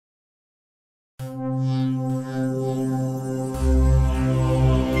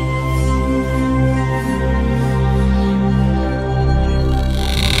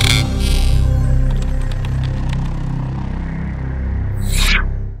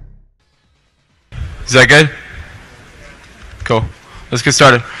Is that good? Cool. Let's get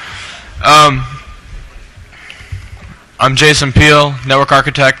started. I'm Jason Peel, network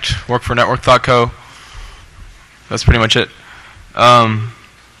architect, work for Network Thought Co. That's pretty much it. We're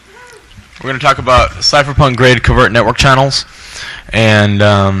going to talk about Cypherpunk-Grade Covert network channels. And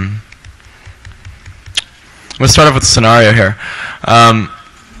let's start off with a scenario here.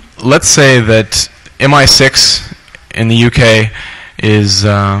 Let's say that MI6 in the UK is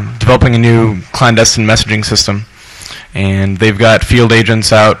developing a new clandestine messaging system. And they've got field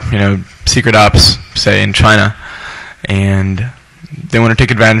agents out, secret ops, say, in China. And they want to take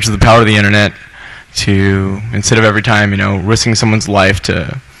advantage of the power of the internet to, instead of every time, risking someone's life,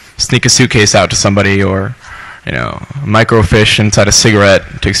 to sneak a suitcase out to somebody or, microfiche inside a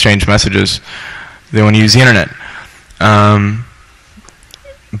cigarette to exchange messages. They want to use the internet.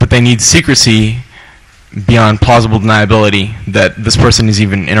 But they need secrecy beyond plausible deniability that this person is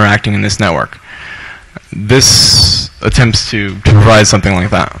even interacting in this network. This attempts to provide something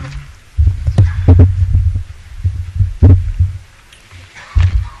like that.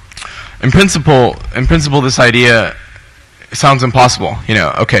 In principle, this idea sounds impossible.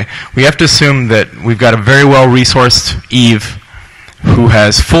 Okay, we have to assume that we've got a very well-resourced Eve who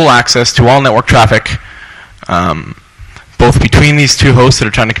has full access to all network traffic, both between these two hosts that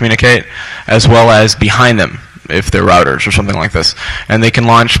are trying to communicate, as well as behind them, if they're routers or something like this. And they can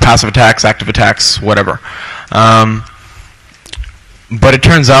launch passive attacks, active attacks, whatever. But it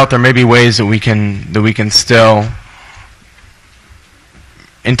turns out there may be ways that we can still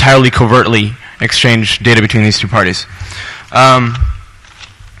entirely covertly exchange data between these two parties.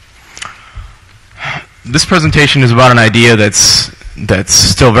 This presentation is about an idea that's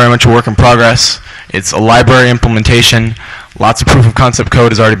still very much a work in progress. It's a library implementation. Lots of proof of concept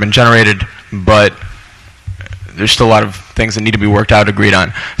code has already been generated, but there's still a lot of things that need to be worked out, agreed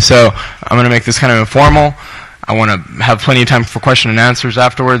on. So I'm going to make this kind of informal. I want to have plenty of time for question and answers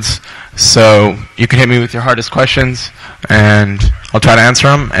afterwards. So you can hit me with your hardest questions, and I'll try to answer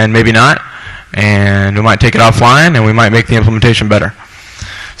them, and maybe not. And we might take it offline, and we might make the implementation better.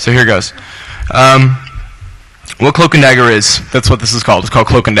 So here goes. What Cloak and Dagger is, that's what this is called. It's called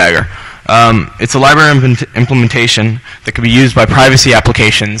Cloak and Dagger. It's a library implementation that can be used by privacy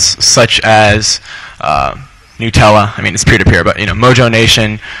applications such as Nutella. I mean, it's peer-to-peer, but Mojo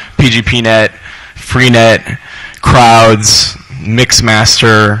Nation, PGPnet, Freenet, Crowds,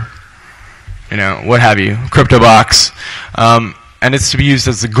 Mixmaster, what have you, CryptoBox. And it's to be used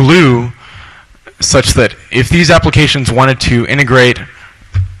as the glue such that if these applications wanted to integrate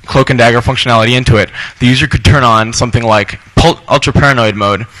Cloak and Dagger functionality into it, the user could turn on something like ultra paranoid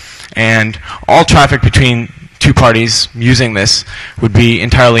mode, and all traffic between two parties using this would be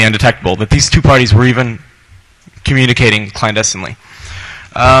entirely undetectable, that these two parties were even communicating clandestinely.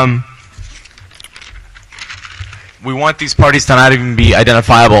 We want these parties to not even be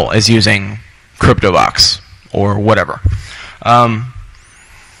identifiable as using CryptoBox or whatever.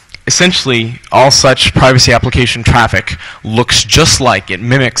 Essentially, all such privacy application traffic looks just like, it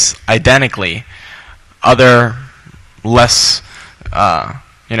mimics identically other less,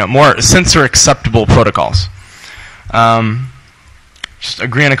 more sensor acceptable protocols. Just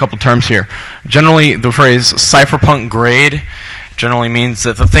agree on a couple terms here. Generally, the phrase cypherpunk-grade generally means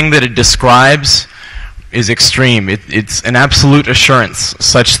that the thing that it describes is extreme. It's an absolute assurance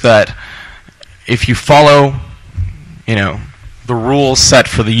such that if you follow, the rules set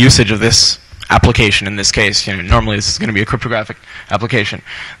for the usage of this application, in this case, normally this is going to be a cryptographic application,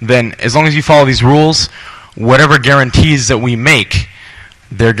 then as long as you follow these rules, whatever guarantees that we make,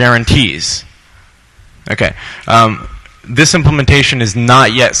 they're guarantees. Okay. This implementation is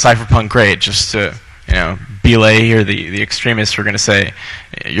not yet cypherpunk-grade, just to, belay here, the extremists are going to say,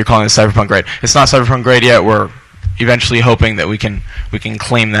 you're calling this cypherpunk-grade. It's not cypherpunk-grade yet. We're eventually hoping that we can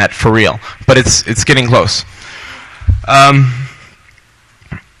claim that for real. But it's getting close.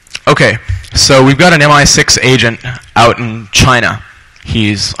 Okay, so we've got an MI6 agent out in China.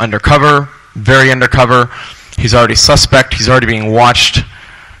 He's undercover, very undercover. He's already suspect. He's already being watched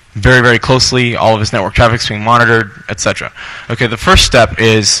very, very closely. All of his network traffic's being monitored, etc. Okay, the first step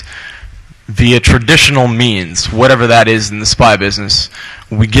is via traditional means, whatever that is in the spy business.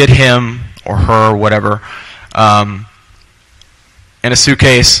 We get him or her, whatever, in a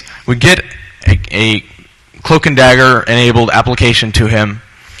suitcase. We get a Cloak and Dagger enabled application to him,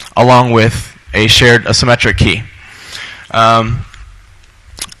 along with a shared asymmetric key.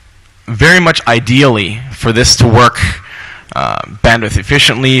 Very much ideally, for this to work bandwidth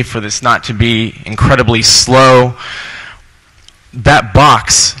efficiently, for this not to be incredibly slow, that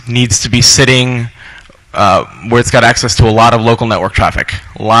box needs to be sitting where it's got access to a lot of local network traffic.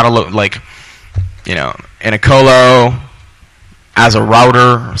 A lot of, in a colo, as a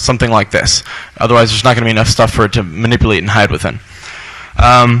router, something like this. Otherwise, there's not going to be enough stuff for it to manipulate and hide within.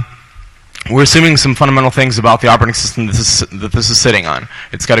 We're assuming some fundamental things about the operating system that this is sitting on.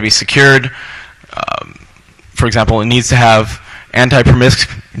 It's got to be secured. For example, it needs to have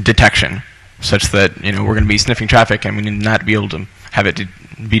anti-permisc detection, such that we're going to be sniffing traffic and we need not to be able to have it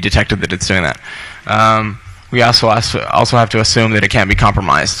be detected that it's doing that. We also have to assume that it can't be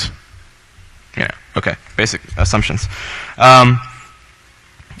compromised. Okay, basic assumptions.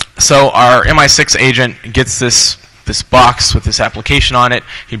 So our MI6 agent gets this box with this application on it.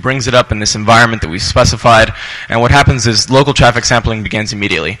 He brings it up in this environment that we specified, and what happens is local traffic sampling begins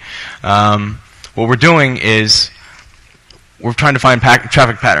immediately. What we're doing is we're trying to find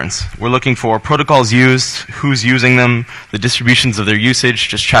traffic patterns. We're looking for protocols used, who's using them, the distributions of their usage,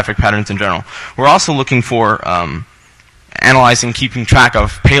 just traffic patterns in general. We're also looking for analyzing, keeping track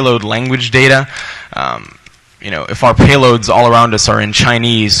of payload language data. If our payloads all around us are in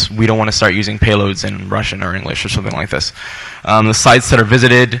Chinese, we don't want to start using payloads in Russian or English or something like this. The sites that are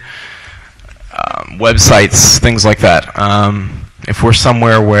visited, websites, things like that. If we're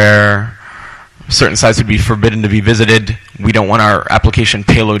somewhere where certain sites would be forbidden to be visited, we don't want our application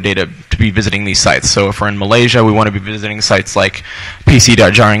payload data to be visiting these sites. So if we're in Malaysia, we want to be visiting sites like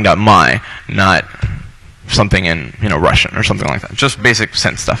pc.jarring.my, not something in Russian or something like that. Just basic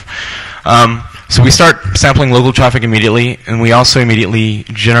sense stuff. So we start sampling local traffic immediately, and we also immediately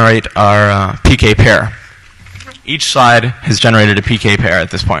generate our PK pair. Each side has generated a PK pair at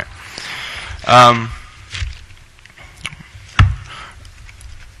this point.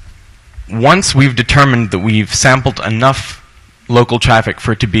 Once we've determined that we've sampled enough local traffic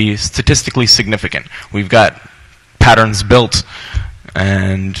for it to be statistically significant, we've got patterns built,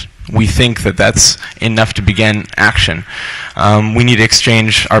 and we think that that's enough to begin action, we need to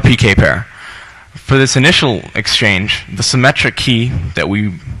exchange our PK pair. For this initial exchange, the symmetric key that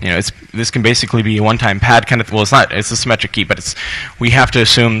this can basically be a one-time pad kind of, well, it's a symmetric key, but we have to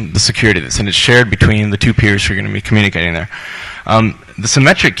assume the security of this, and it's shared between the two peers who are going to be communicating there. The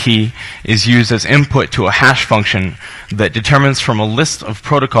symmetric key is used as input to a hash function that determines from a list of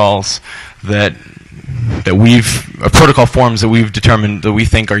protocols protocol forms that we've determined that we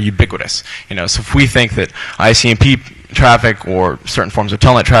think are ubiquitous. So if we think that ICMP traffic or certain forms of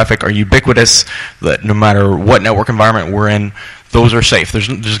telnet traffic are ubiquitous, that no matter what network environment we're in, those are safe. There's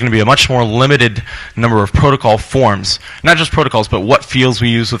going to be a much more limited number of protocol forms, not just protocols, but what fields we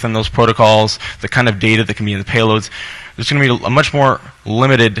use within those protocols, the kind of data that can be in the payloads. There's going to be a much more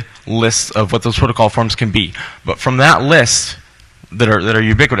limited list of what those protocol forms can be. But from that list that are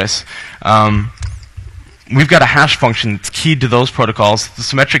ubiquitous, we've got a hash function that's keyed to those protocols. The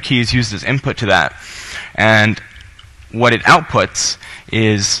symmetric key is used as input to that. And what it outputs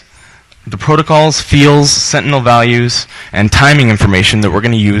is the protocols, fields, sentinel values, and timing information that we're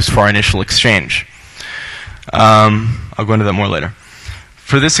going to use for our initial exchange. I'll go into that more later.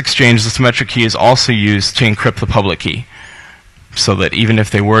 For this exchange, the symmetric key is also used to encrypt the public key, so that even if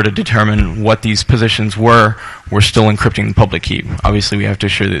they were to determine what these positions were, we're still encrypting the public key. Obviously, we have to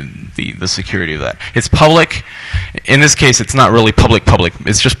assure the security of that. It's public. In this case, it's not really public.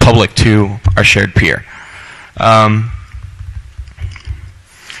 It's just public to our shared peer.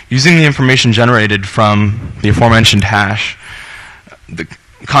 Using the information generated from the aforementioned hash, the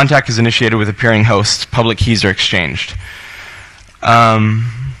contact is initiated with a peering host. Public keys are exchanged.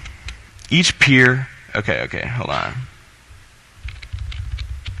 Each peer, okay, hold on.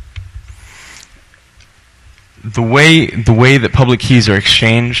 The way that public keys are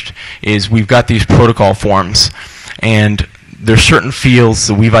exchanged is we've got these protocol forms, and there's certain fields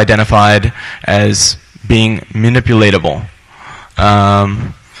that we've identified as being manipulatable.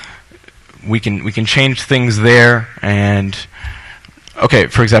 We can change things there, and okay,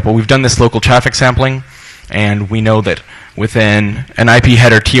 for example, we've done this local traffic sampling, and we know that within an IP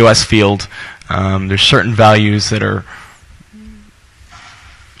header TOS field, there's certain values that are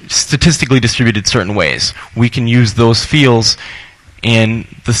statistically distributed certain ways. We can use those fields in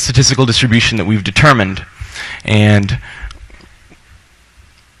the statistical distribution that we've determined. And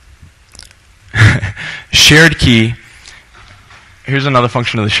shared key, here's another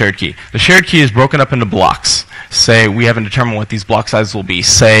function of the shared key. The shared key is broken up into blocks. Say we haven't determined what these block sizes will be.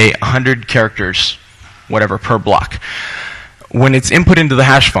 Say 100 characters, whatever, per block. When it's input into the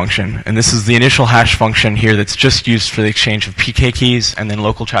hash function, and this is the initial hash function here that's just used for the exchange of PK keys and then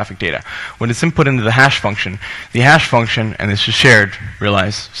local traffic data. When it's input into the hash function, and this is shared,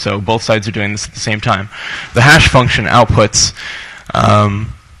 realize, so both sides are doing this at the same time. The hash function outputs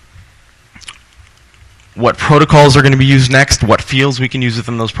what protocols are going to be used next, what fields we can use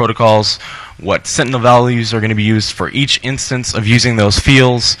within those protocols, what sentinel values are going to be used for each instance of using those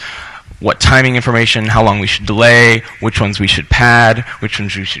fields, what timing information, how long we should delay, which ones we should pad, which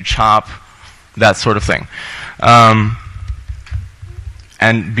ones we should chop, that sort of thing.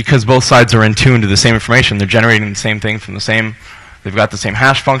 And because both sides are in tune to the same information, they're generating the same thing from the same, they've got the same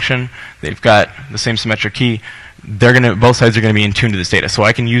hash function, they've got the same symmetric key, both sides are going to be in tune to this data. So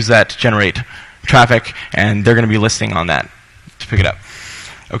I can use that to generate traffic, and they're going to be listening on that to pick it up.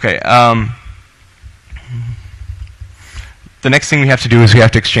 Okay. The next thing we have to do is we have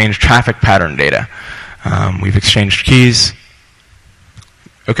to exchange traffic pattern data. We've exchanged keys.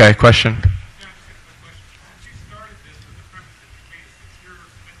 Okay, question?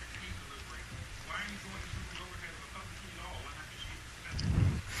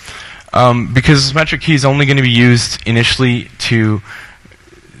 Because the symmetric key is only going to be used initially to...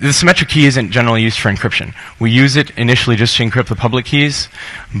 The symmetric key isn't generally used for encryption. We use it initially just to encrypt the public keys,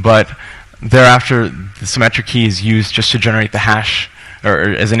 but thereafter the symmetric key is used just to generate the hash, or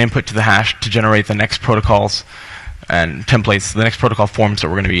as an input to the hash to generate the next protocols and templates, the next protocol forms that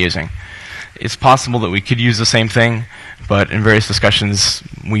we're going to be using. It's possible that we could use the same thing, but in various discussions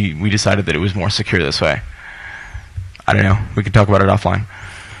we decided that it was more secure this way. I don't know. We could talk about it offline.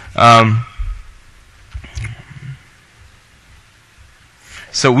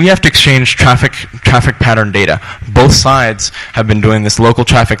 So we have to exchange traffic pattern data. Both sides have been doing this local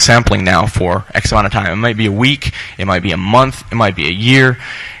traffic sampling now for X amount of time. It might be a week, it might be a month, it might be a year.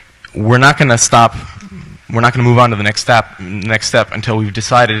 We're not going to stop. We're not going to move on to the next step until we've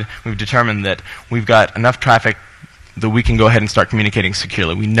determined that we've got enough traffic that we can go ahead and start communicating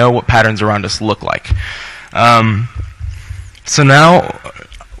securely. We know what patterns around us look like. So now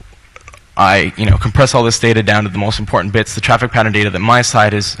I compress all this data down to the most important bits, the traffic pattern data that my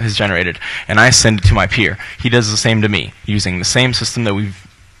side has generated, and I send it to my peer. He does the same to me, using the same system that we've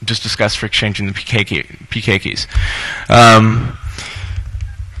just discussed for exchanging the PK keys.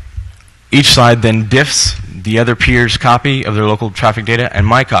 Each side then diffs the other peer's copy of their local traffic data and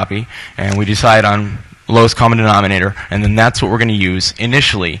my copy, and we decide on lowest common denominator, and then that's what we're going to use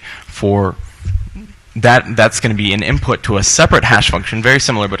initially for that's going to be an input to a separate hash function, very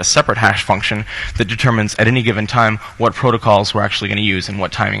similar, but a separate hash function that determines at any given time what protocols we're actually going to use and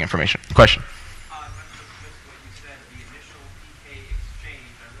what timing information. Question? What you said, the initial PK exchange,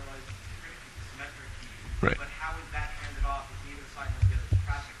 I realize it's the symmetric key, right. But how is that handed off if neither side has the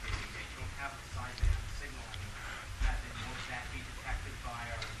traffic data? You don't have the sideband signaling method. Won't that be detected by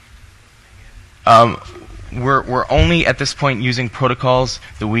our users listening in? We're only at this point using protocols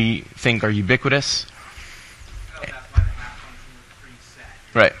that we think are ubiquitous.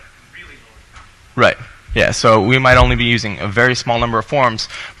 Right. Right. Yeah, so we might only be using a very small number of forms,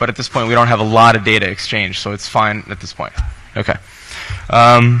 but at this point we don't have a lot of data exchanged, so it's fine at this point. Okay.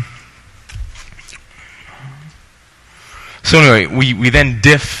 So anyway, we then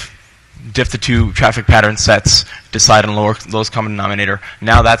diff the two traffic pattern sets, decide on lowest common denominator.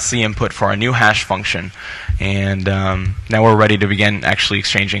 Now that's the input for our new hash function, and now we're ready to begin actually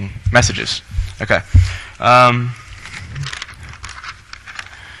exchanging messages. Okay.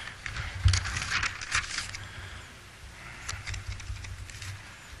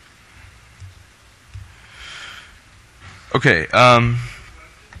 Okay,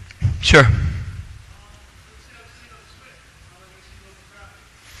 sure.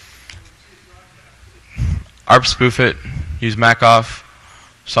 ARP spoof it, use MacOff,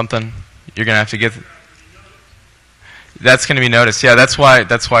 something. You're gonna have to get. That's gonna be noticed. Yeah, that's why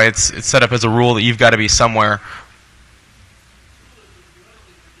it's set up as a rule that you've got to be somewhere.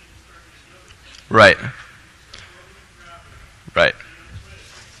 Right. Right.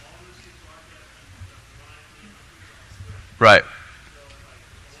 Right.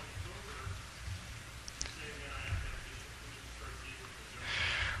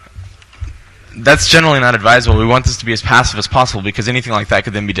 That's generally not advisable. We want this to be as passive as possible because anything like that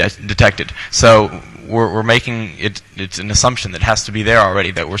could then be detected. So we're making it's an assumption that has to be there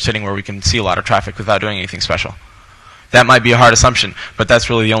already, that we're sitting where we can see a lot of traffic without doing anything special. That might be a hard assumption, but that's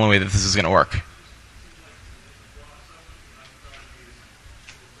really the only way that this is going to work.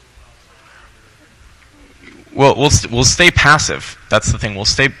 Well, we'll stay passive. That's the thing. We'll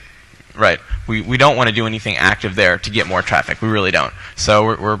stay right. We don't want to do anything active there to get more traffic. We really don't. So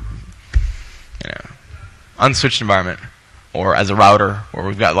we're unswitched environment, or as a router, where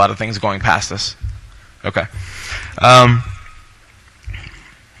we've got a lot of things going past us. Okay.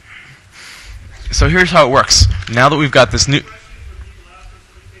 So here's how it works. Now that we've got this new.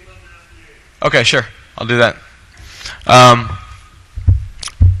 Okay, sure. I'll do that.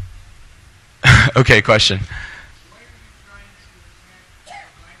 Okay, question. Why are you trying to attack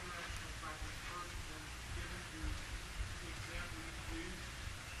bidirectional properties first when given the example you used?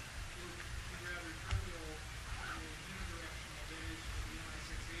 It would be rather trivial in the unidirectional, that is, for the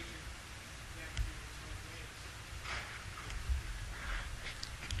MI6 agent back to its home base.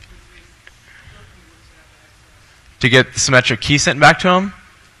 Because they certainly would have access. To get the symmetric key sent back to him?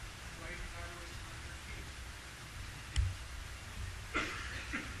 Right? How do I symmetric keys?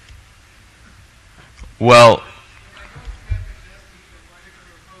 Well, If I know traffic has to use a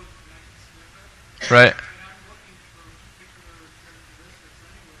particular code and I can sniff it, right. and I'm looking for particular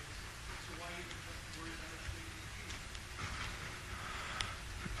characteristics anyways, so why even have to worry about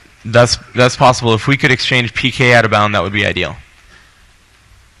exchanging keys? That's possible. If we could exchange PK out of bound, that would be ideal.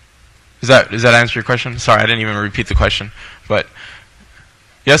 Does that answer your question? Sorry, I didn't even repeat the question. But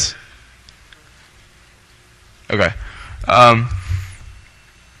yes? Okay.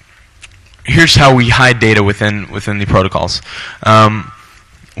 Here's how we hide data within the protocols.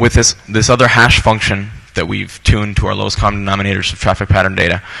 With this other hash function that we've tuned to our lowest common denominators of traffic pattern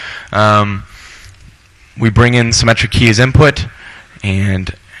data, we bring in symmetric key as input,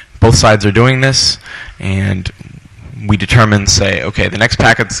 and both sides are doing this, and we determine, say, okay, the next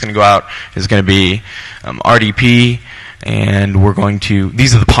packet that's going to go out is going to be RDP, and we're going to,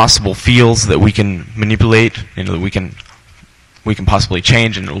 these are the possible fields that we can manipulate, that we can possibly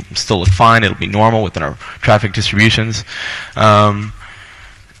change, and it'll still look fine. It'll be normal within our traffic distributions.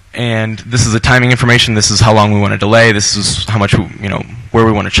 And this is the timing information. This is how long we want to delay. This is how much, where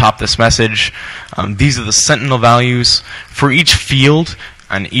we want to chop this message. These are the sentinel values for each field.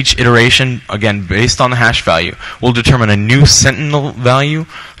 And each iteration, again, based on the hash value, will determine a new sentinel value.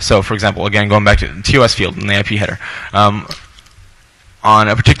 So, for example, again, going back to the TOS field in the IP header, on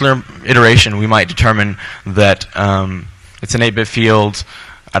a particular iteration, we might determine that it's an 8-bit field.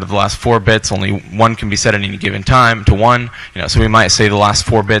 Out of the last 4 bits, only 1 can be set at any given time to 1. So we might say the last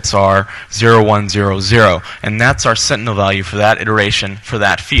 4 bits are 0, 1, 0, 0. And that's our sentinel value for that iteration for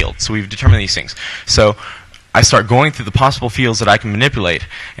that field. So we've determined these things. So I start going through the possible fields that I can manipulate,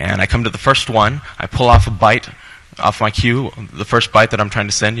 and I come to the first one. I pull off a byte off my queue. The first byte that I'm trying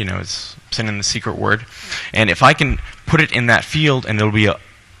to send, is sending the secret word. And if I can put it in that field, and it'll be a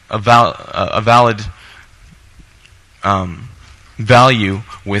valid value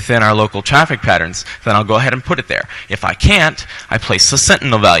within our local traffic patterns, then I'll go ahead and put it there. If I can't, I place the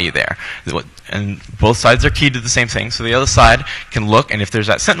sentinel value there. And both sides are keyed to the same thing, so the other side can look, and if there's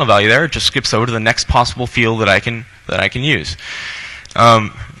that sentinel value there, it just skips over to the next possible field that I can use.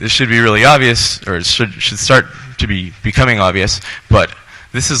 This should be really obvious, or it should start to be becoming obvious, but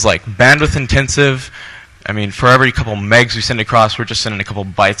this is like bandwidth intensive. I mean, for every couple megs we send across, we're just sending a couple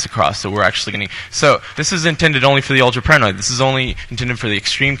bytes across, so we're actually getting... So this is intended only for the ultra-paranoid. This is only intended for the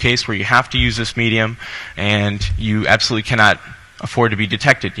extreme case where you have to use this medium, and you absolutely cannot afford to be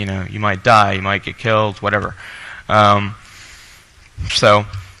detected. You might die, you might get killed, whatever. And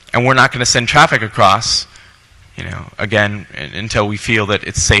we're not going to send traffic across, again, until we feel that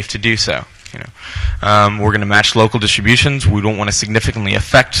it's safe to do so. We're going to match local distributions. We don't want to significantly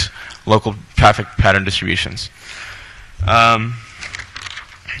affect local traffic pattern distributions.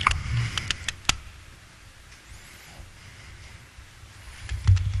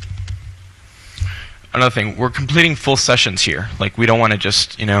 Another thing, we're completing full sessions here. Like, we don't want to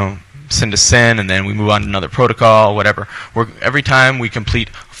just, send a SYN and then we move on to another protocol, whatever. Every time we complete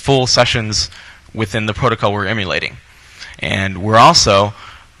full sessions within the protocol we're emulating. And we're also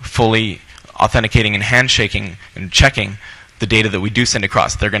fully authenticating and handshaking and checking the data that we do send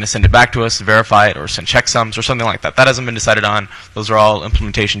across. They're going to send it back to us, verify it, or send checksums or something like that. That hasn't been decided on. Those are all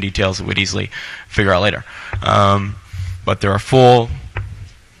implementation details that we'd easily figure out later. But there are full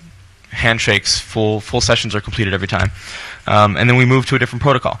handshakes, full sessions are completed every time. And then we move to a different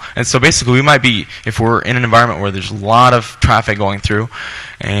protocol. And so basically we might be, if we're in an environment where there's a lot of traffic going through,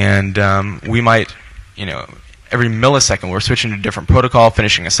 and we might, every millisecond we're switching to a different protocol,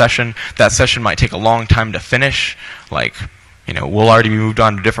 finishing a session. That session might take a long time to finish, like, we'll already be moved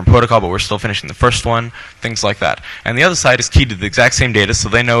on to a different protocol, but we're still finishing the first one, things like that. And the other side is keyed to the exact same data, so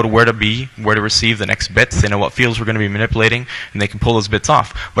they know where to be, where to receive the next bits. They know what fields we're going to be manipulating, and they can pull those bits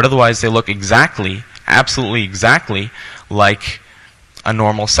off. But otherwise, they look exactly, absolutely exactly like a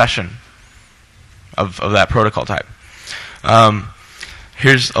normal session of that protocol type.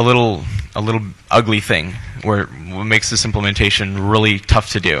 Here's a little ugly thing what makes this implementation really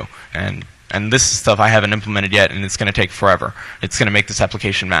tough to do. And this is stuff I haven't implemented yet, and it's going to take forever. It's going to make this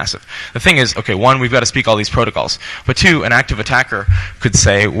application massive. The thing is, okay, 1, we've got to speak all these protocols. But 2, an active attacker could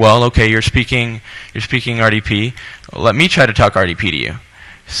say, well, okay, you're speaking RDP. Let me try to talk RDP to you.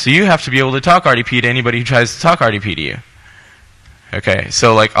 So you have to be able to talk RDP to anybody who tries to talk RDP to you. Okay,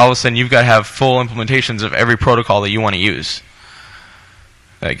 so like all of a sudden you've got to have full implementations of every protocol that you want to use.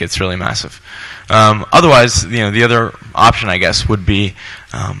 That gets really massive. Otherwise, the other option, I guess, would be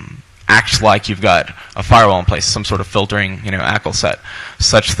act like you've got a firewall in place, some sort of filtering, ACL set,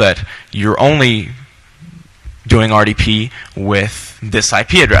 such that you're only doing RDP with this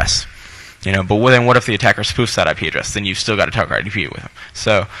IP address. But then what if the attacker spoofs that IP address? Then you've still got to talk RDP with them.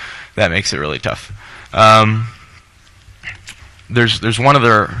 So that makes it really tough. There's one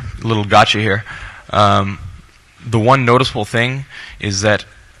other little gotcha here. The one noticeable thing is that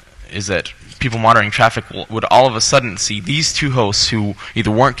people monitoring traffic would all of a sudden see these two hosts who either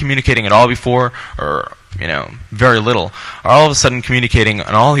weren't communicating at all before or very little, are all of a sudden communicating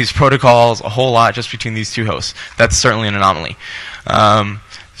on all these protocols a whole lot just between these two hosts. That's certainly an anomaly.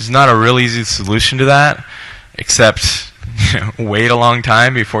 There's not a real easy solution to that, except wait a long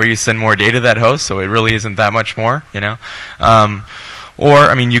time before you send more data to that host, so it really isn't that much more, Or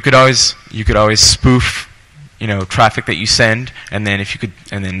I mean, you could always spoof traffic that you send, and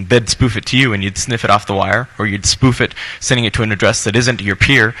then they'd spoof it to you, and you'd sniff it off the wire, or you'd spoof it, sending it to an address that isn't your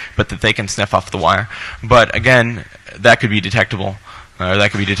peer, but that they can sniff off the wire. But again, that could be detectable, or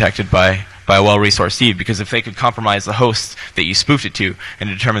that could be detected by a well-resourced feed, because if they could compromise the host that you spoofed it to and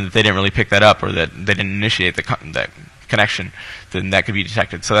determine that they didn't really pick that up, or that they didn't initiate that connection, then that could be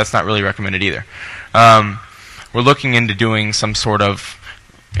detected. So that's not really recommended either. We're looking into doing some sort of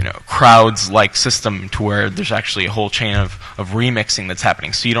crowds-like system to where there's actually a whole chain of remixing that's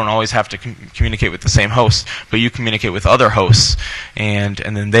happening. So you don't always have to communicate with the same host, but you communicate with other hosts, and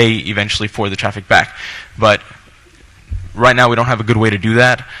then they eventually forward the traffic back. But right now we don't have a good way to do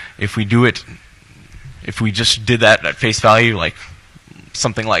that. If we just did that at face value, like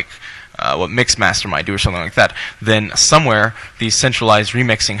something like what Mixmaster might do or something like that, then somewhere these centralized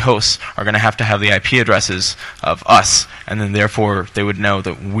remixing hosts are going to have the IP addresses of us, and then therefore they would know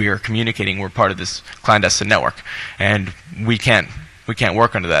that we're communicating, we're part of this clandestine network, and we can't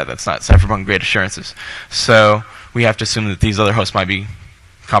work under that. That's not Cypherpunk-Grade assurances. So we have to assume that these other hosts might be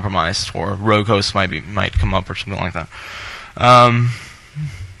compromised, or rogue hosts might come up, or something like that.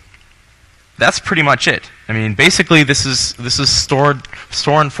 That's pretty much it. I mean, basically, this is store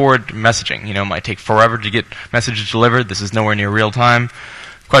and forward messaging. It might take forever to get messages delivered. This is nowhere near real time.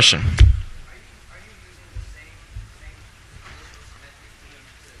 Question. Are you using the same symmetric key to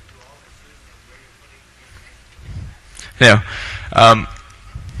do all the smoothing where you're putting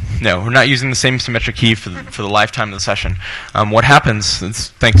information? No, we're not using the same symmetric key for the lifetime of the session. What happens?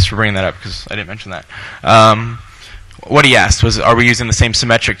 Thanks for bringing that up, because I didn't mention that. What he asked was, are we using the same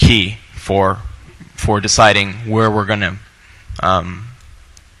symmetric key for deciding where we're going to,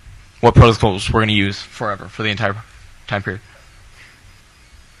 what protocols we're going to use forever, for the entire time period?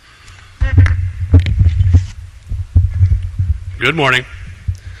 Good morning.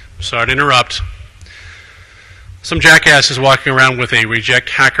 Sorry to interrupt. Some jackass is walking around with a reject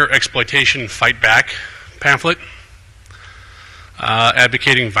hacker exploitation fight back pamphlet,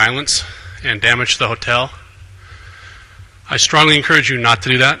 advocating violence and damage to the hotel. I strongly encourage you not to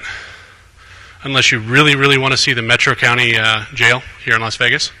do that, unless you really, really want to see the Metro County jail here in Las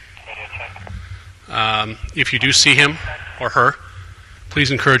Vegas. If you do see him or her,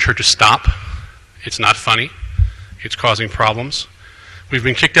 please encourage her to stop. It's not funny. It's causing problems. We've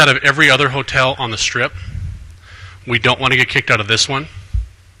been kicked out of every other hotel on the Strip. We don't want to get kicked out of this one.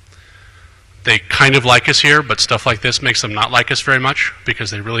 They kind of like us here, but stuff like this makes them not like us very much,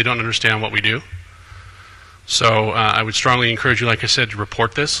 because they really don't understand what we do. So I would strongly encourage you, like I said, to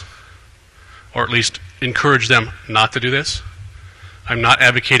report this, or at least encourage them not to do this. I'm not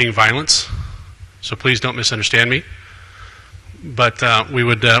advocating violence, so please don't misunderstand me. But we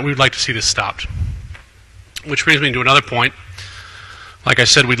would like to see this stopped. Which brings me to another point. Like I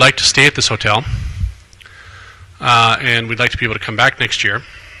said, we'd like to stay at this hotel, and we'd like to be able to come back next year.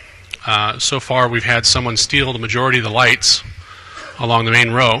 So far, we've had someone steal the majority of the lights along the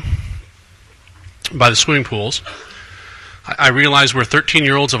main row by the swimming pools. I realize we're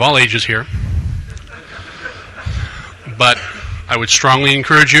 13-year-olds of all ages here, but I would strongly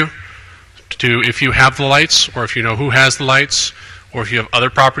encourage you to, if you have the lights, or if you know who has the lights, or if you have other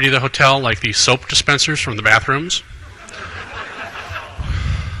property of the hotel, like the soap dispensers from the bathrooms.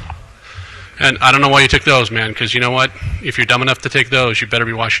 And I don't know why you took those, man, because you know what? If you're dumb enough to take those, you better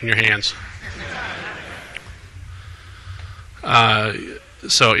be washing your hands.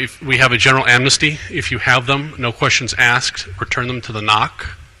 So if we have a general amnesty, if you have them, no questions asked, return them to the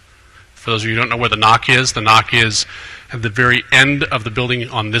knock. For those of you who don't know where the knock is at the very end of the building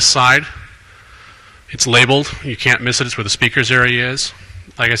on this side. It's labeled. You can't miss it. It's where the speakers area is.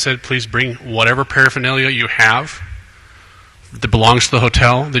 Like I said, please bring whatever paraphernalia you have that belongs to the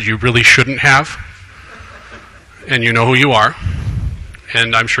hotel that you really shouldn't have, and you know who you are,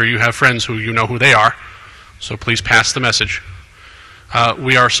 and I'm sure you have friends who you know who they are, so please pass the message.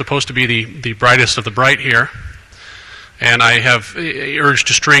 We are supposed to be the brightest of the bright here, and I have urged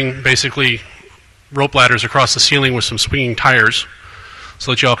to string basically rope ladders across the ceiling with some swinging tires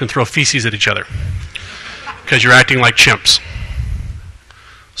so that you all can throw feces at each other, because you're acting like chimps.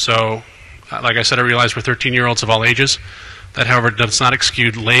 So, like I said, I realize we're 13-year-olds of all ages. That, however, does not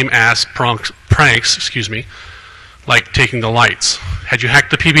excuse lame-ass pranks, like taking the lights. Had you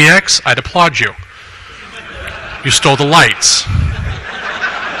hacked the PBX, I'd applaud you. You stole the lights.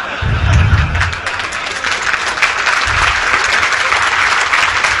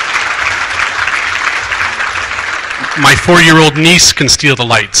 My 4-year-old niece can steal the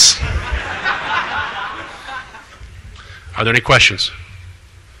lights. Are there any questions?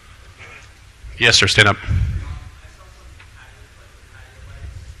 Yes, sir. Stand up.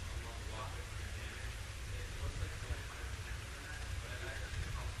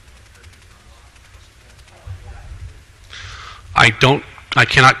 I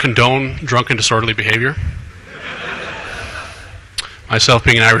cannot condone drunken disorderly behavior. Myself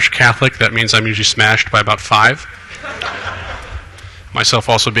being an Irish Catholic, that means I'm usually smashed by about 5. Myself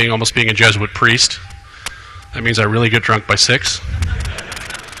also almost being a Jesuit priest, that means I really get drunk by 6.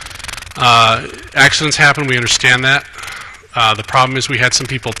 Accidents happen, we understand that. The problem is we had some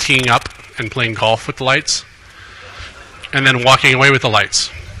people teeing up and playing golf with the lights, and then walking away with the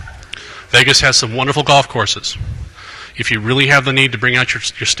lights. Vegas has some wonderful golf courses. If you really have the need to bring out your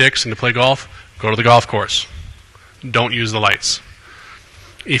sticks and to play golf, go to the golf course. Don't use the lights.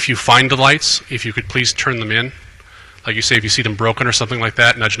 If you find the lights, if you could please turn them in. Like you say, if you see them broken or something like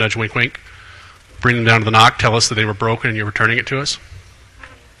that, nudge, nudge, wink, wink. Bring them down to the knock, tell us that they were broken and you're returning it to us.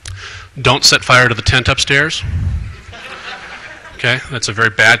 Don't set fire to the tent upstairs. Okay, that's a very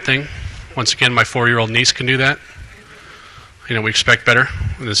bad thing. Once again, my 4-year-old niece can do that. You know, we expect better.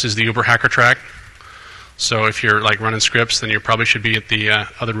 This is the Uber hacker track. So if you're like running scripts, then you probably should be at the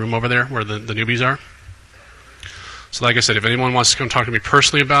other room over there where the newbies are. So like I said, if anyone wants to come talk to me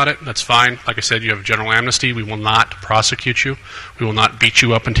personally about it, that's fine. Like I said, you have general amnesty. We will not prosecute you. We will not beat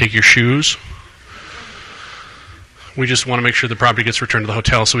you up and take your shoes. We just want to make sure the property gets returned to the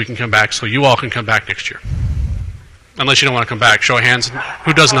hotel so we can come back, so you all can come back next year. Unless you don't want to come back. Show of hands.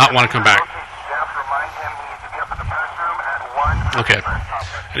 Who does not want to come back? Okay.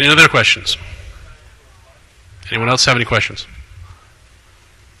 Any other questions? Anyone else have any questions?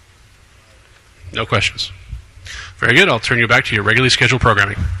 No questions. Very good. I'll turn you back to your regularly scheduled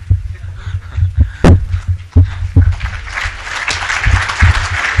programming.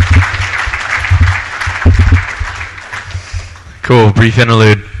 Cool. Brief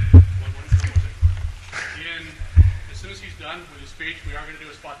interlude. As soon as he's done with his speech, we are going to do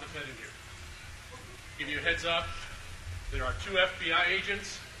a spot the Fed in here. Give you a heads up. There are 2 FBI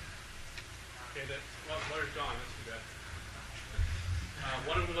agents. Okay, well, Blair's gone. That's too bad.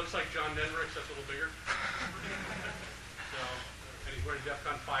 One of them looks like John Denver, except a little bigger. And he's wearing a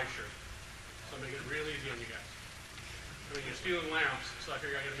DEFCON 5 shirt. So I'm making it real easy on you guys. I mean, you're stealing lamps, so I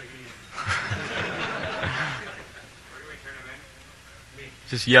figure I got to make it easy. Where do we turn him in? Me.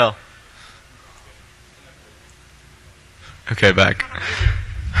 Just yell. Okay, back.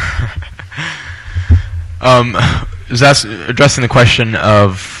 Is addressing the question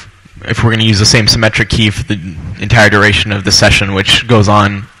of if we're going to use the same symmetric key for the entire duration of the session, which goes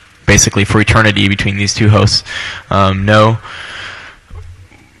on basically for eternity between these two hosts. No.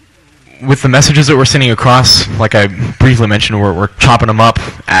 With the messages that we're sending across, like I briefly mentioned, we're chopping them up,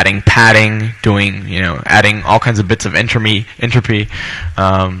 adding padding, adding all kinds of bits of entropy.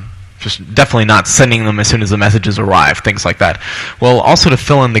 Just definitely not sending them as soon as the messages arrive, things like that. Well, also to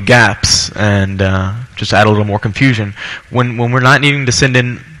fill in the gaps and just add a little more confusion, when we're not needing to send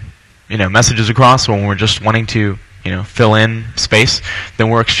in messages across, when we're just wanting to fill in space, then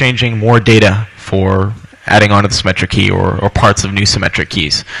we're exchanging more data for adding onto the symmetric key or parts of new symmetric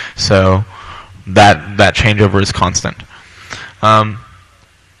keys. So that changeover is constant.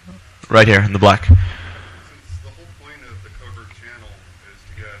 Right here in the black. Since the whole point of the covert channel is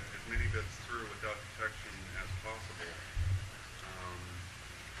to get as many bits through without detection as possible,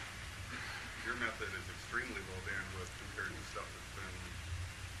 your method is extremely low bandwidth compared to stuff that's been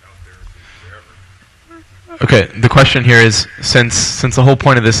out there since forever. Okay, the question here is, since the whole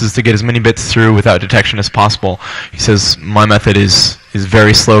point of this is to get as many bits through without detection as possible, he says my method is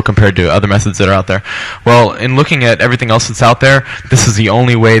very slow compared to other methods that are out there. Well, in looking at everything else that's out there, this is the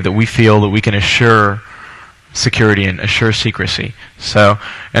only way that we feel that we can assure security and assure secrecy. So,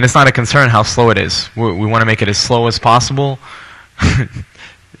 and it's not a concern how slow it is. We want to make it as slow as possible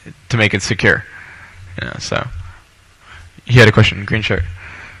to make it secure. So, he had a question, green shirt.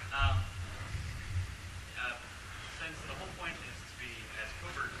 Since the whole point is to be as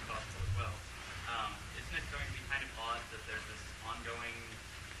covert as possible as well, isn't it going to be kind of odd that there's this ongoing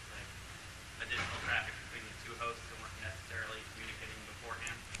additional traffic between the two hosts who weren't necessarily communicating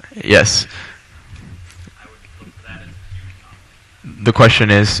beforehand? Yes. I would look for that as a huge anomaly. The question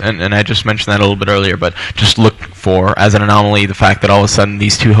is, and I just mentioned that a little bit earlier, but just look for, as an anomaly, the fact that all of a sudden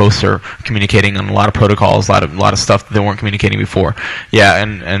these two hosts are communicating on a lot of protocols, a lot of stuff that they weren't communicating before. Yeah,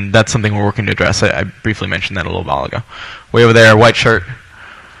 and that's something we're working to address. I briefly mentioned that a little while ago. Way over there, white shirt.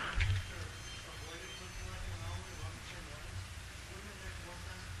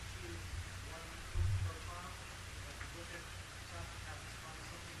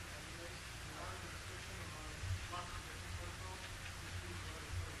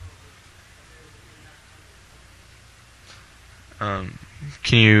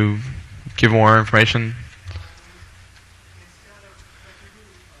 Can you give more information?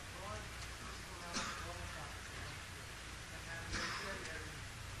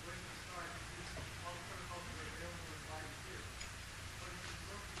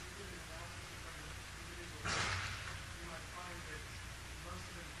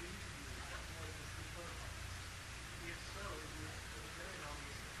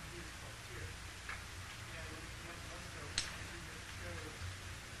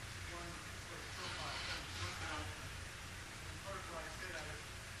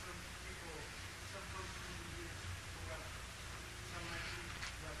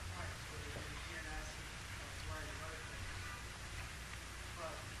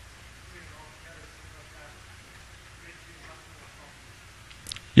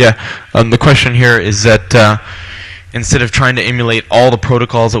 Yeah, the question here is that instead of trying to emulate all the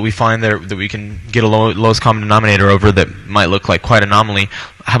protocols that we find that we can get a lowest common denominator over that might look like quite an anomaly,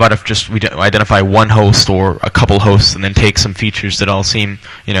 how about if just we identify one host or a couple hosts and then take some features that all seem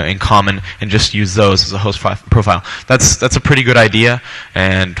in common and just use those as a host profile? That's a pretty good idea,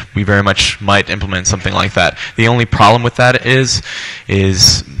 and we very much might implement something like that. The only problem with that is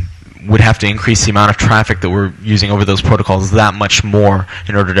would have to increase the amount of traffic that we're using over those protocols that much more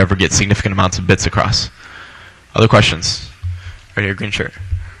in order to ever get significant amounts of bits across. Other questions? Right here, green shirt. What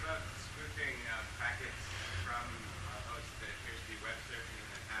about spoofing packets from a host that appears to be web surfing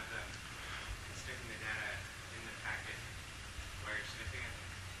and then have them and sticking the data in the packet while you're sniffing it?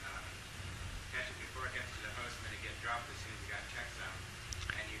 Catch it before it gets to the host and then it gets dropped as soon as you got checksum,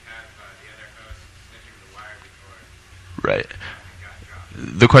 and you have the other host sniffing the wire before Right. it got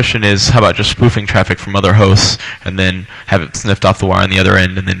dropped. The question is, how about just spoofing traffic from other hosts and then have it sniffed off the wire on the other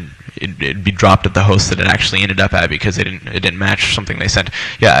end, and then it'd be dropped at the host that it actually ended up at because it didn't match something they sent.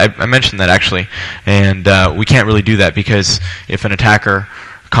 Yeah, I mentioned that actually, and we can't really do that because if an attacker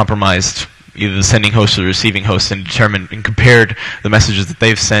compromised either the sending host or the receiving host and determined and compared the messages that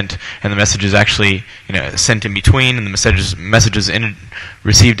they've sent and the messages actually sent in between and the messages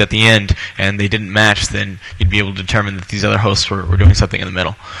received at the end, and they didn't match, then you'd be able to determine that these other hosts were doing something in the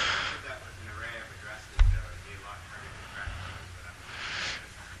middle. That was an array of addresses, so it'd be a lot harder to track those, but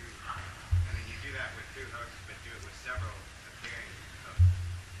and then you do that with two hosts, but do it with several appearing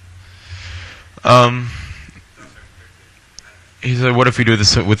hosts. He said, what if we do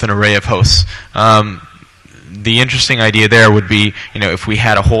this with an array of hosts? The interesting idea there would be, if we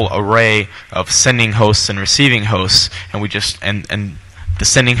had a whole array of sending hosts and receiving hosts, and we just and the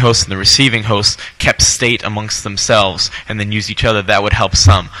sending host and the receiving host kept state amongst themselves and then used each other, that would help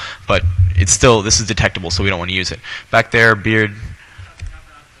some. But it's still, this is detectable, so we don't want to use it. Back there, Beard.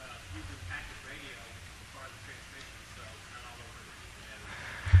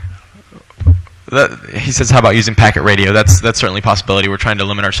 He says, how about using packet radio? That's certainly a possibility. We're trying to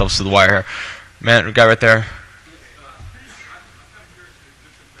limit ourselves to the wire. Man, guy right there.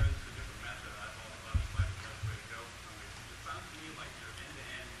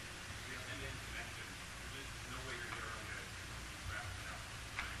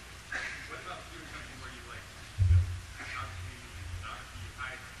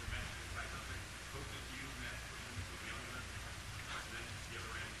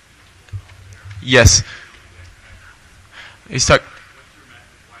 Yes. He's talking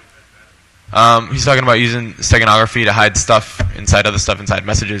about using steganography to hide stuff inside other stuff, inside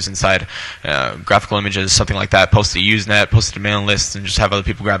messages, inside graphical images, something like that. Post to Usenet, post to mailing lists, and just have other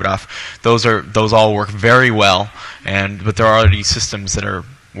people grab it off. Those all work very well, but there are already systems that are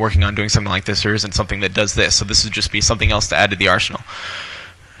working on doing something like this. There isn't something that does this, so this would just be something else to add to the arsenal.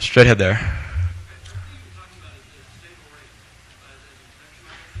 Straight ahead there.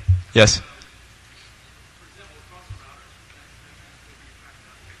 Yes.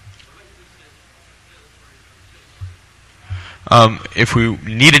 If we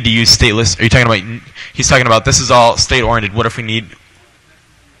needed to use stateless, are you talking about? He's talking about this is all state-oriented. What if we need?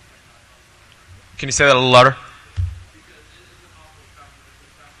 Can you say that a little louder?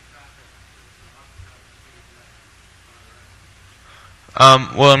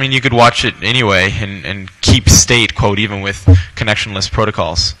 Well, I mean, you could watch it anyway and keep state, quote, even with connectionless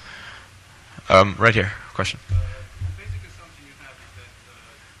protocols. Right here, question. The basic assumption you have is that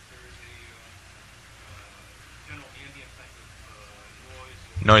there is a general ambient type of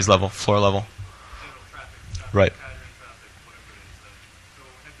noise or Noise level, floor level. general traffic, Right. pattern traffic, whatever it is. So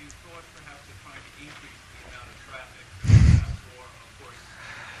have you thought perhaps of trying to increase the amount of traffic, or of course,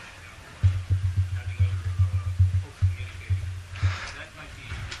 having other folks communicating? That might be,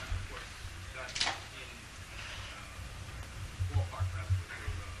 of course, not in ballpark perhaps with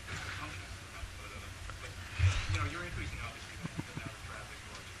your assumptions, but you're increasing obviously the amount of traffic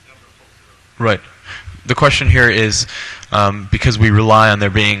or the number of folks that are. Right. The question here is, because we rely on there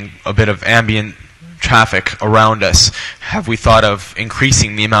being a bit of ambient traffic around us, have we thought of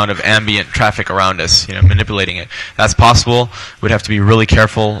increasing the amount of ambient traffic around us, manipulating it? That's possible. We'd have to be really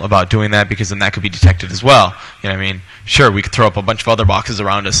careful about doing that because then that could be detected as well. You know what I mean? Sure, we could throw up a bunch of other boxes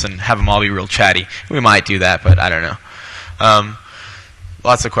around us and have them all be real chatty. We might do that, but I don't know.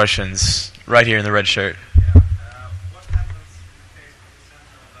 Lots of questions right here in the red shirt. What happens in the case when the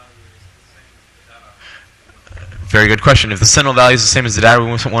central value is the same as the data? Very good question. If the sentinel value is the same as the data we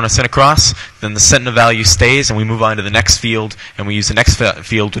want to send across, then the sentinel value stays and we move on to the next field and we use the next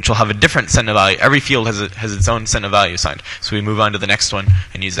field which will have a different sentinel value. Every field has its own sentinel value assigned. So we move on to the next one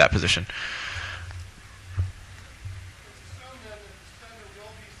and use that position. Assume then that the sender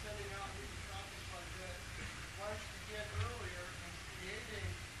will be sending out new traffic like that. Why don't you begin earlier in creating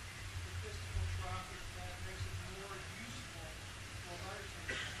statistical traffic that makes it more useful for learning?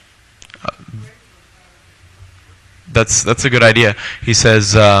 That's a good idea. He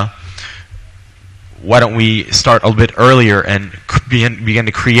says, why don't we start a bit earlier and begin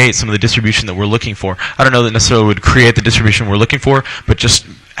to create some of the distribution that we're looking for? I don't know that necessarily would create the distribution we're looking for, but just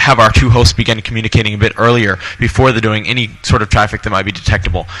have our two hosts begin communicating a bit earlier before they're doing any sort of traffic that might be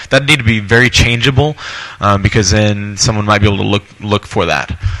detectable. That'd need to be very changeable because then someone might be able to look for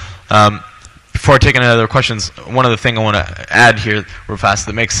that. Before I take any other questions, one other thing I want to add here real fast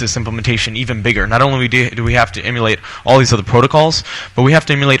that makes this implementation even bigger. Not only do we have to emulate all these other protocols, but we have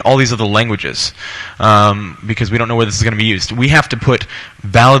to emulate all these other languages because we don't know where this is going to be used. We have to put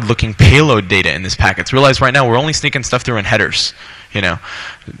valid-looking payload data in this packets. Realize right now we're only sneaking stuff through in headers,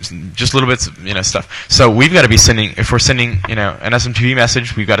 just little bits of stuff. So we've got to be sending, if we're sending an SMTP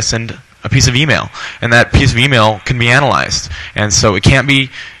message, we've got to send a piece of email, and that piece of email can be analyzed. And so it can't be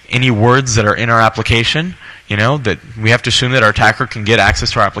any words that are in our application, that we have to assume that our attacker can get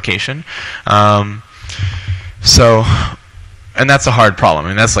access to our application. And that's a hard problem. I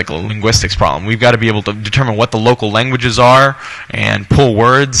mean, that's like a linguistics problem. We've got to be able to determine what the local languages are and pull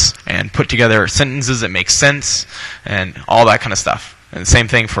words and put together sentences that make sense and all that kind of stuff. And the same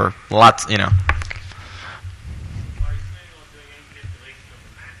thing for lots, Are you planning on doing any manipulation of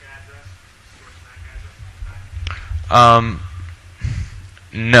the MAC address, source MAC address?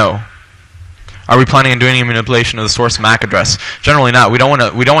 No. Are we planning on doing any manipulation of the source MAC address? Generally not. We don't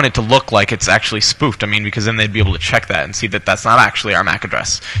want it to look like it's actually spoofed. I mean, because then they'd be able to check that and see that that's not actually our MAC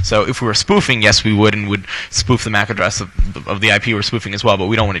address. So if we were spoofing, yes, we would, and would spoof the MAC address of the IP we're spoofing as well. But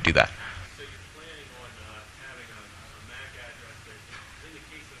we don't want to do that. So you're planning on having a MAC address that, in the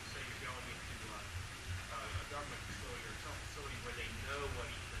case of, say, you're going into a government facility or some facility where they know what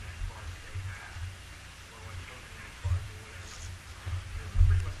Ethernet cards they have, or what Ethernet cards or whatever, you're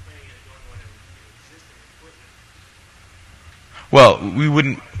pretty much planning on going on existing equipment. Well, we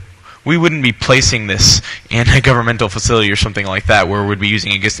wouldn't be placing this in a governmental facility or something like that where we'd be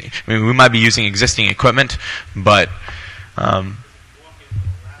using existing. I mean, we might be using existing equipment, but Walk in with a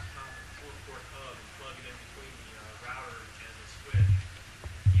laptop and a 4-port hub and plug it in between the router and the switch.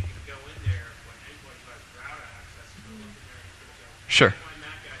 You can go in there when anybody who has router access to go look in there and you can go, Sure. my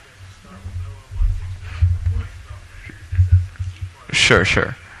MAC address will start with 00169 for my stuff and here's this SMC part.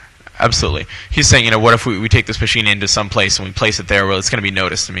 Sure. Absolutely. He's saying, what if we take this machine into some place and we place it there? Well, it's going to be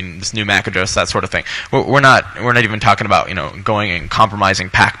noticed. I mean, this new MAC address, that sort of thing. We're not even talking about going and compromising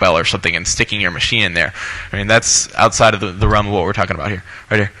PACBell or something and sticking your machine in there. I mean, that's outside of the realm of what we're talking about here.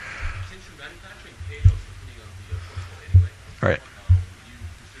 Right here. Since you're manufacturing payloads depending on the protocol anyway, Right. you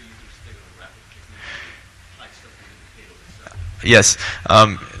consider using steganographic techniques to hide stuff within the payload itself. Yes.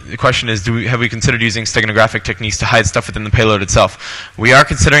 the question is, have we considered using steganographic techniques to hide stuff within the payload itself? We are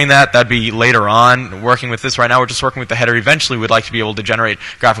considering that. That'd be later on. Working with this right now, we're just working with the header. Eventually, we'd like to be able to generate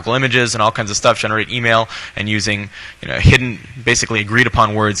graphical images and all kinds of stuff, generate email, and using hidden, basically agreed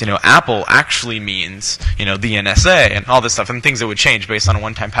upon words. Apple actually means the NSA and all this stuff, and things that would change based on a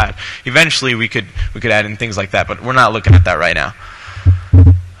one-time pad. Eventually, we could add in things like that, but we're not looking at that right now.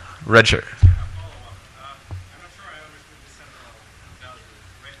 Red shirt.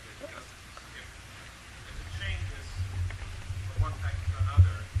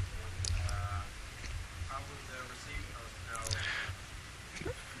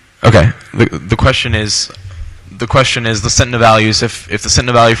 Okay. The question is the sentinel values. If the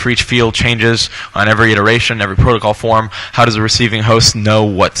sentinel value for each field changes on every iteration, every protocol form, how does the receiving host know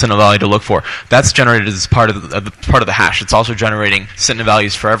what sentinel value to look for? That's generated as part of the hash. It's also generating sentinel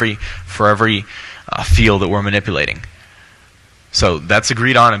values for every field that we're manipulating. So that's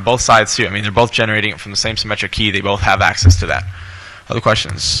agreed on both sides too. I mean, they're both generating it from the same symmetric key. They both have access to that. Other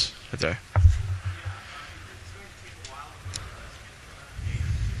questions? Right there.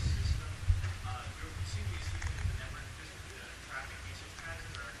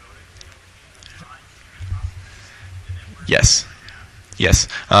 Yes. Yes.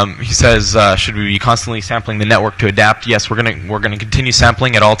 He says, should we be constantly sampling the network to adapt? Yes, we're gonna continue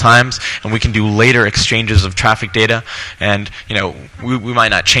sampling at all times, and we can do later exchanges of traffic data. And we might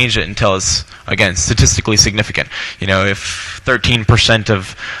not change it until it's again statistically significant. If 13%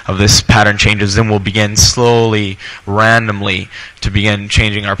 of this pattern changes, then we'll begin slowly, randomly, to begin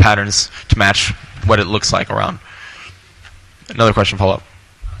changing our patterns to match what it looks like around. Another question, follow up.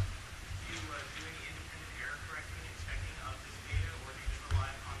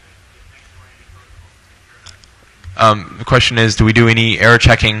 The question is, do we do any error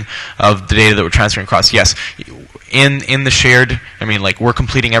checking of the data that we're transferring across? Yes. In the shared, we're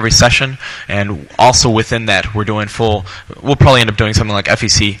completing every session, and also within that, we're doing we'll probably end up doing something like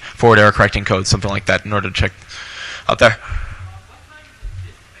FEC, forward error correcting code, something like that, in order to check out there.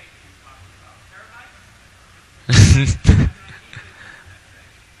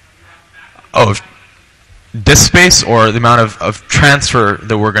 Oh, disk space or the amount of transfer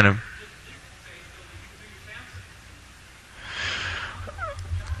that we're going to...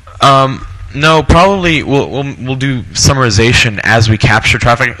 No, probably we'll do summarization as we capture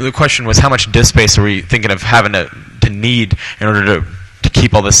traffic. The question was, how much disk space are we thinking of having to need in order to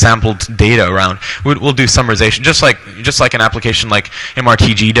keep all the sampled data around? We'll do summarization, just like an application like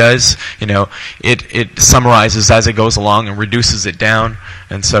MRTG does. It summarizes as it goes along and reduces it down,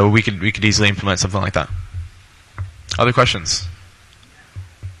 and so we could easily implement something like that. Other questions?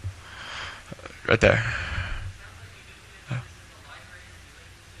 Right there.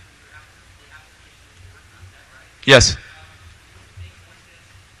 Yes.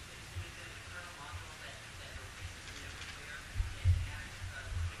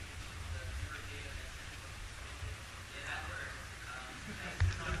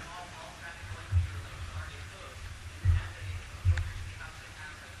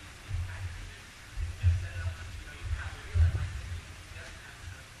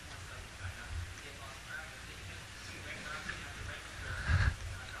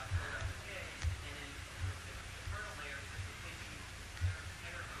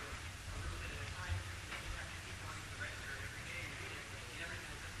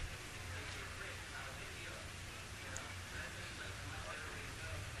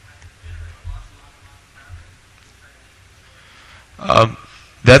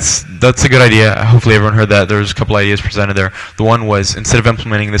 That's a good idea. Hopefully everyone heard that. There's a couple ideas presented there. The one was, instead of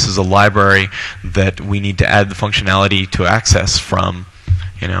implementing this as a library that we need to add the functionality to access from,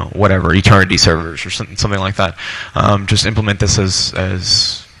 whatever, eternity servers or something like that, just implement this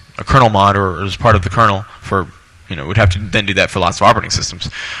as a kernel mod or as part of the kernel for, we'd have to then do that for lots of operating systems,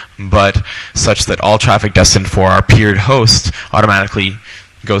 but such that all traffic destined for our peered host automatically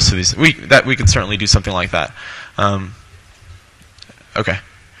goes to these. We could certainly do something like that. Okay.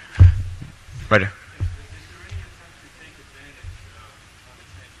 Right here.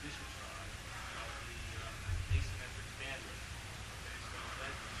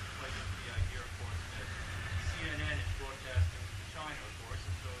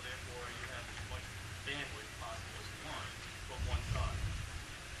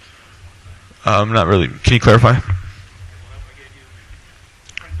 Not really. Can you clarify?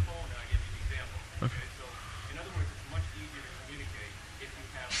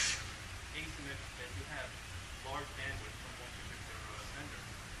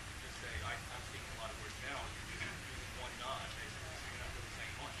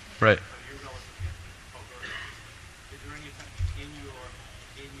 Right.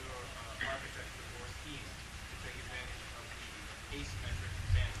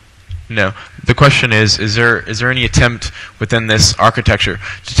 No. The question is there any attempt within this architecture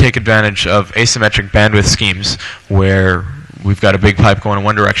to take advantage of asymmetric bandwidth schemes where we've got a big pipe going in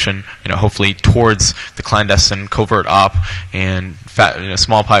one direction, hopefully towards the clandestine covert op, and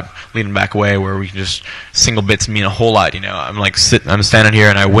small pipe leading back away where we can just single bits mean a whole lot. I'm standing here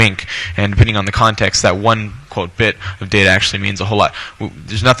and I wink, and depending on the context, that one quote bit of data actually means a whole lot.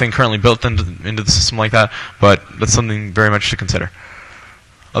 There's nothing currently built into the system like that, but that's something very much to consider.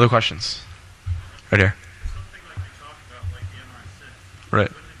 Other questions? Right here. Something like you talked about, like the MI6.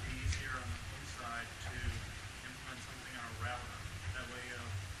 Right. Wouldn't it be easier on the inside to implement something on a router? That way you have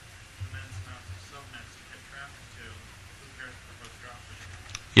immense amounts of subnets to get traffic to. Who cares if the host drops it?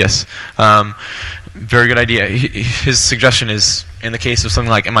 Yes. Very good idea. His suggestion is, in the case of something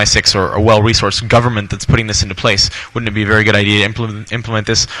like MI6 or a well-resourced government that's putting this into place, wouldn't it be a very good idea to implement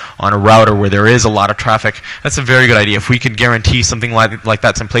this on a router where there is a lot of traffic? That's a very good idea. If we could guarantee something like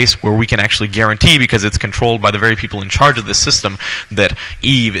that's in place where we can actually guarantee, because it's controlled by the very people in charge of this system, that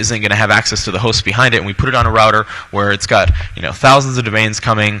Eve isn't going to have access to the host behind it, and we put it on a router where it's got thousands of domains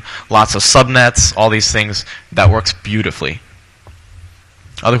coming, lots of subnets, all these things, that works beautifully.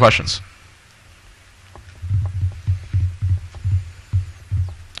 Other questions?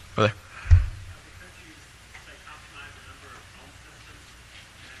 Over there.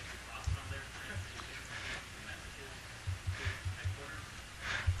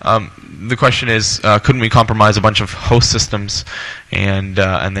 The question is, couldn't we compromise a bunch of host systems and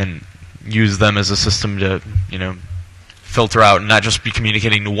then use them as a system to, filter out and not just be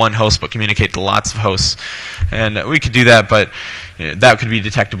communicating to one host, but communicate to lots of hosts? And we could do that, but that could be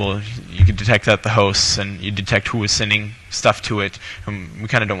detectable. You could detect that the hosts, and you detect who was sending stuff to it. We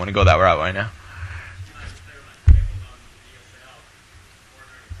kind of don't want to go that route right now.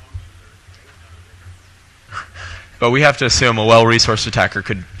 But we have to assume a well-resourced attacker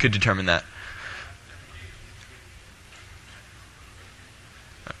could determine that.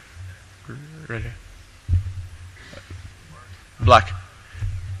 Right here. Black. I know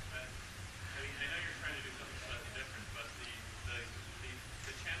you're trying to do something slightly different, but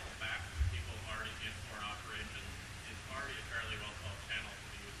the channel back to people already in foreign operation is already a fairly well-solved channel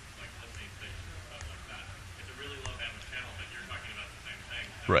to use, like listening stations and stuff like that. It's a really low bandwidth channel, but you're talking about the same thing.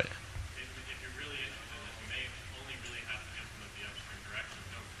 So Right. if you're really interested in this, you may only really have to implement the upstream directions.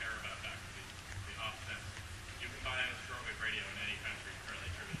 Don't care about back to the offsets. You can buy a shortwave radio in any country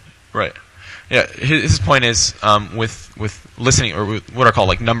fairly trivially. Right. Yeah, his point is with listening, or with what are called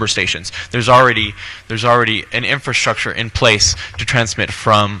like number stations. There's already an infrastructure in place to transmit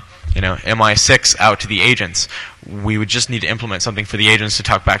from MI6 out to the agents. We would just need to implement something for the agents to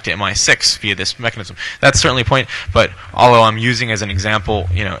talk back to MI6 via this mechanism. That's certainly a point. But although I'm using as an example,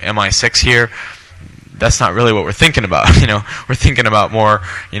 MI6 here, that's not really what we're thinking about. We're thinking about more,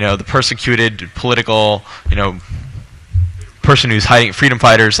 the persecuted political, person who's hiding, freedom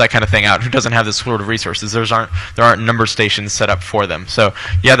fighters, that kind of thing out, who doesn't have this sort of resources. There aren't number stations set up for them. So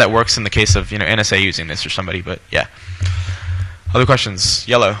yeah, that works in the case of NSA using this or somebody. But yeah. Other questions?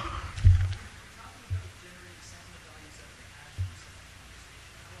 Yellow.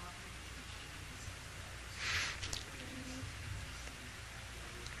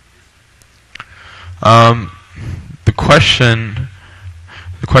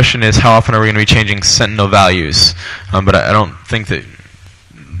 The question is, how often are we going to be changing sentinel values? But I don't think that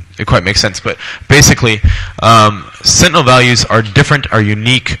it quite makes sense. But basically, sentinel values are different, are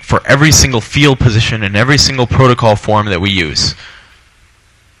unique for every single field position and every single protocol form that we use.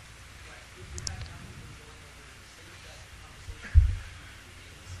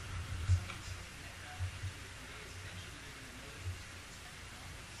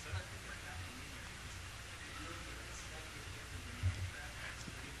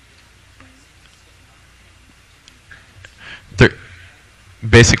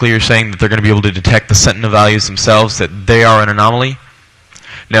 Basically, you're saying that they're going to be able to detect the sentinel values themselves, that they are an anomaly?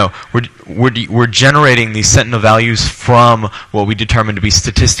 No, we're generating these sentinel values from what we determine to be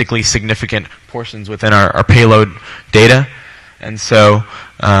statistically significant portions within our payload data. And so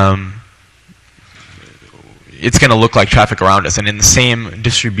it's going to look like traffic around us and in the same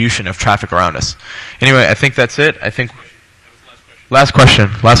distribution of traffic around us. Anyway, I think that's it. I think last question.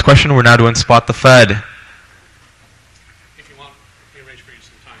 Last question. We're now doing Spot the Fed.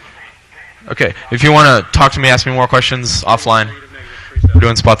 Okay, if you want to talk to me, ask me more questions offline. We're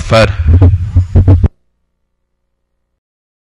doing Spot the Fed.